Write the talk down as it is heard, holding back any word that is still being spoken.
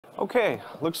Okay,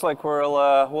 looks like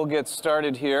we'll get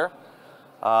started here.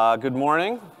 Good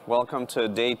morning. Welcome to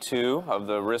day 2 of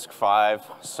the RISC-V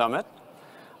Summit.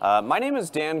 My name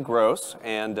is Dan Gross,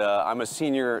 and I'm a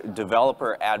senior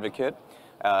developer advocate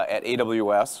at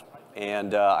AWS,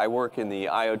 and I work in the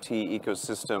IoT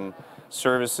ecosystem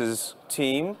services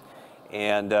team.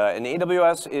 And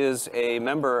AWS is a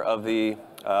member of the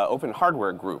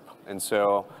OpenHW group, and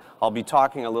so I'll be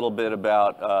talking a little bit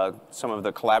about some of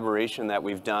the collaboration that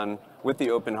we've done with the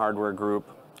OpenHW group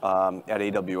at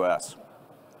AWS.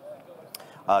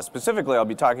 Specifically, I'll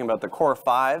be talking about the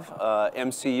CoreV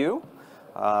MCU,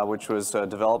 which was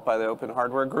developed by the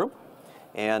OpenHW group,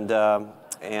 and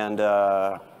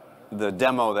the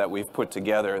demo that we've put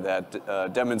together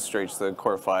that demonstrates the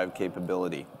CoreV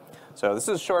capability. So this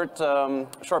is short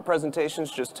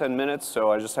presentations, just 10 minutes,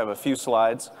 so I just have a few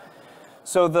slides.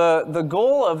 So the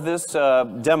goal of this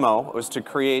demo was to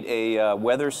create a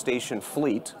weather station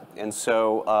fleet. And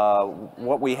so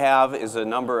what we have is a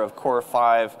number of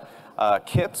CoreV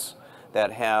kits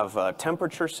that have a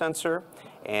temperature sensor,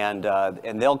 and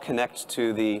they'll connect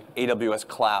to the AWS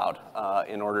cloud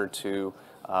in order to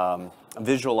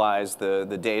visualize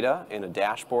the data in a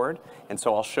dashboard. And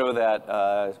so I'll show that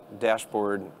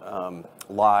dashboard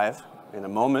live in a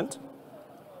moment.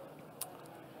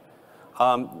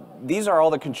 These are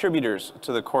all the contributors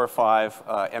to the CoreV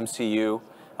MCU.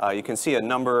 You can see a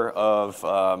number of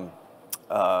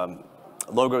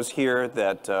logos here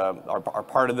that are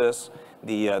part of this.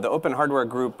 The OpenHW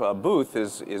group booth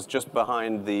is just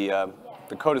behind the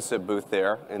Codasip booth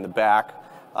there in the back.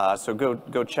 So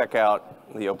go check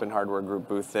out the OpenHW group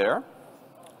booth there.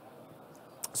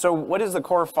 So what is the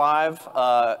CoreV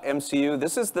MCU?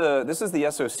 This is the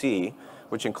SoC,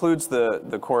 which includes the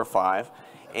CoreV.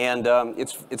 And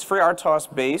it's FreeRTOS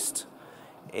based,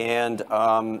 and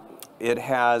it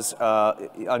has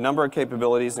a number of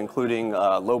capabilities, including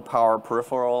low power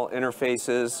peripheral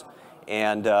interfaces,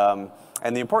 and the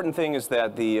important thing is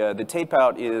that the tape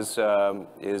out is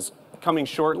coming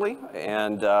shortly,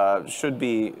 and should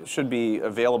be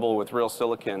available with real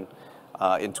silicon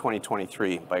in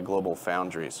 2023 by Global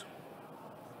Foundries.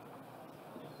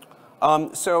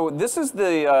 So this is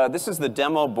the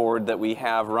demo board that we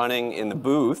have running in the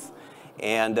booth,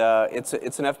 and it's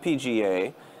an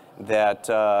FPGA that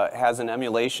has an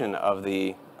emulation of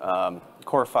the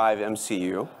CoreV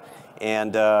MCU,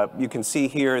 and you can see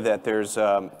here that there's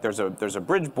a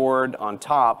bridge board on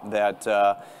top that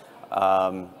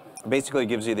basically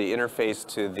gives you the interface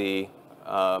to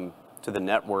the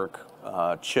network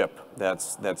chip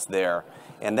that's there.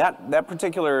 And that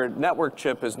particular network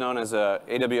chip is known as a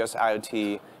AWS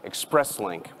IoT Express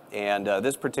Link. And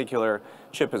this particular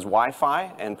chip is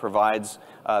Wi-Fi and provides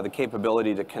the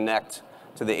capability to connect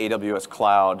to the AWS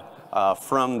cloud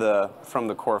from the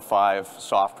CoreV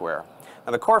software.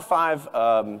 Now the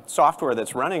CoreV software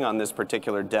that's running on this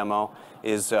particular demo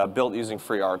is built using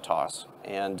FreeRTOS.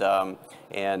 And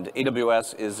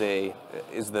AWS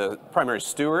is the primary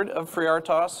steward of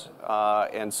FreeRTOS,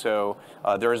 and so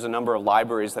there is a number of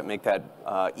libraries that make that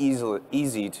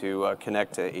easy to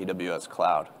connect to AWS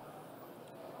Cloud.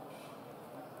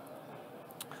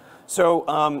 So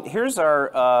here's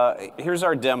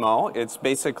our demo. It's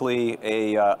basically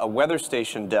a weather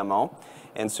station demo,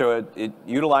 and so it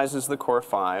utilizes the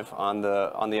CoreV on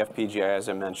the FPGA, as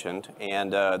I mentioned,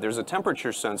 and there's a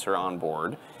temperature sensor on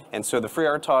board. And so the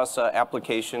FreeRTOS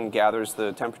application gathers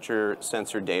the temperature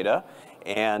sensor data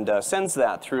and sends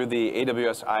that through the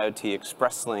AWS IoT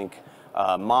Express Link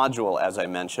module, as I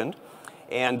mentioned.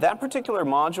 And that particular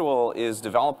module is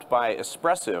developed by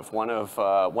Espressive, one of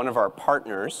our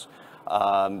partners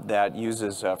that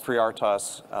uses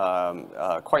FreeRTOS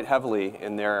quite heavily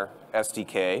in their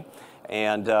SDK.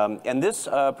 And this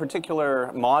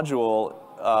particular module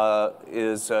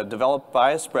is developed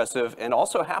by Espressive and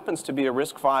also happens to be a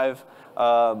RISC-V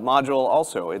module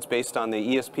also. It's based on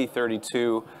the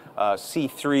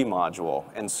ESP32C3 module.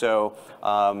 And so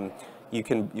you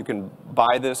can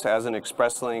buy this as an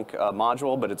Express Link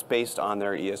module, but it's based on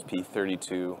their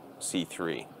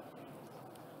ESP32C3.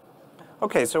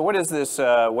 Okay, so what does this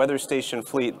weather station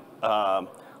fleet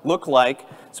look like?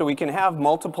 So we can have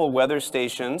multiple weather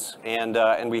stations, and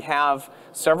we have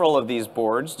several of these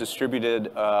boards distributed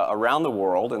around the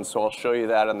world, and so I'll show you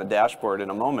that on the dashboard in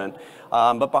a moment.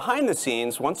 But behind the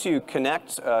scenes, once you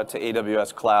connect to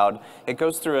AWS Cloud, it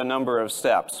goes through a number of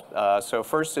steps. So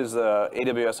first is the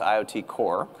AWS IoT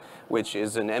Core, which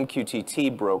is an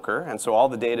MQTT broker, and so all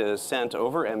the data is sent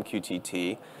over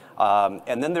MQTT.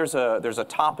 And then there's a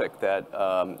topic that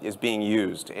is being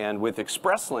used. And with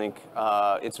Express Link,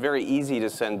 it's very easy to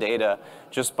send data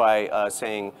just by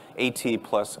saying AT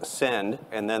plus send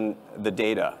and then the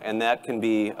data. And that can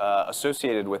be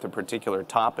associated with a particular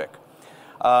topic.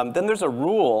 Then there's a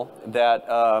rule that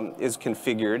is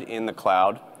configured in the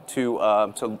cloud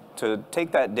to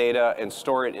take that data and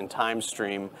store it in time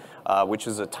stream, which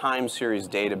is a time series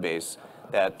database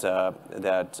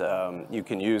that you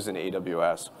can use in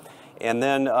AWS. And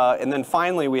then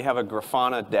finally, we have a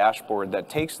Grafana dashboard that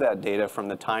takes that data from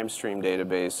the time stream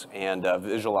database and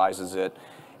visualizes it,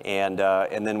 and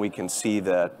then we can see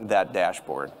that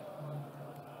dashboard.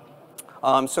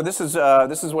 So this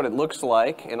is what it looks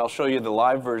like, and I'll show you the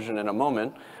live version in a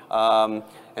moment.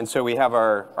 And so we have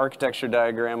our architecture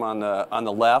diagram on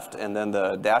the left, and then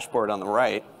the dashboard on the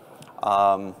right.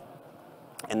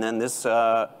 And then this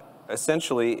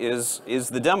essentially is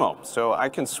the demo. So I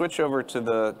can switch over to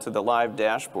the live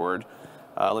dashboard.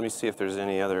 Let me see if there's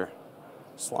any other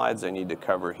slides I need to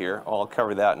cover here. I'll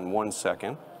cover that in 1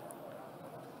 second.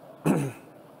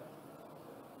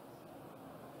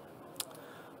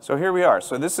 So here we are.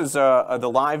 So this is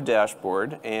the live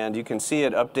dashboard, and you can see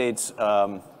it updates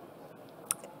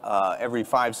every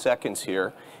 5 seconds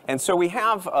here. And so we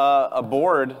have a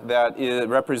board that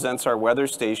represents our weather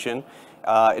station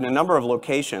in a number of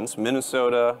locations: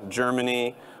 Minnesota,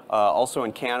 Germany, also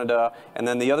in Canada, and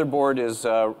then the other board is,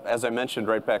 as I mentioned,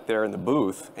 right back there in the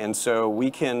booth. And so we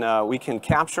can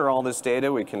capture all this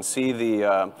data. We can see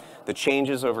the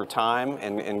changes over time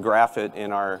and graph it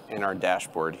in our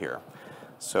dashboard here.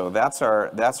 So that's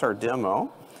our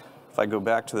demo. If I go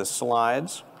back to the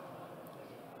slides.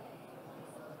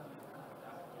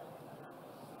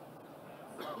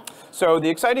 So the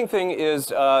exciting thing is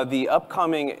the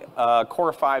upcoming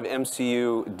CoreV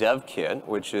MCU dev kit,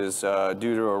 which is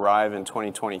due to arrive in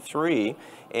 2023.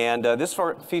 And this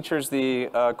features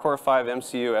the CoreV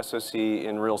MCU SoC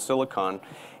in real silicon,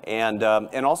 and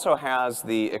also has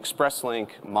the Express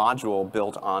Link module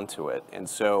built onto it. And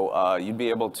so you'd be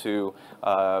able to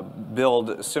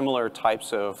build similar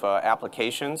types of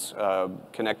applications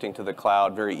connecting to the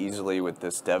cloud very easily with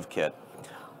this dev kit.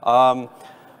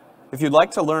 If you'd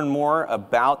like to learn more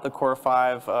about the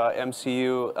CoreV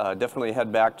MCU, definitely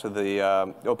head back to the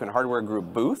Open Hardware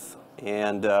Group booth.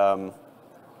 And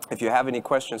if you have any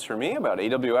questions for me about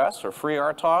AWS or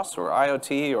FreeRTOS or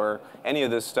IoT or any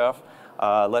of this stuff,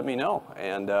 let me know,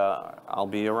 and I'll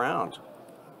be around.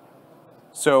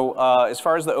 So as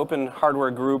far as the Open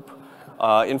Hardware Group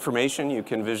information, you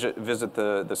can visit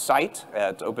the site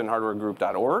at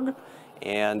openhardwaregroup.org.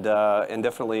 And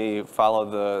definitely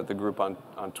follow the group on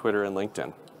Twitter and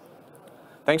LinkedIn.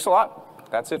 Thanks a lot.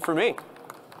 That's it for me.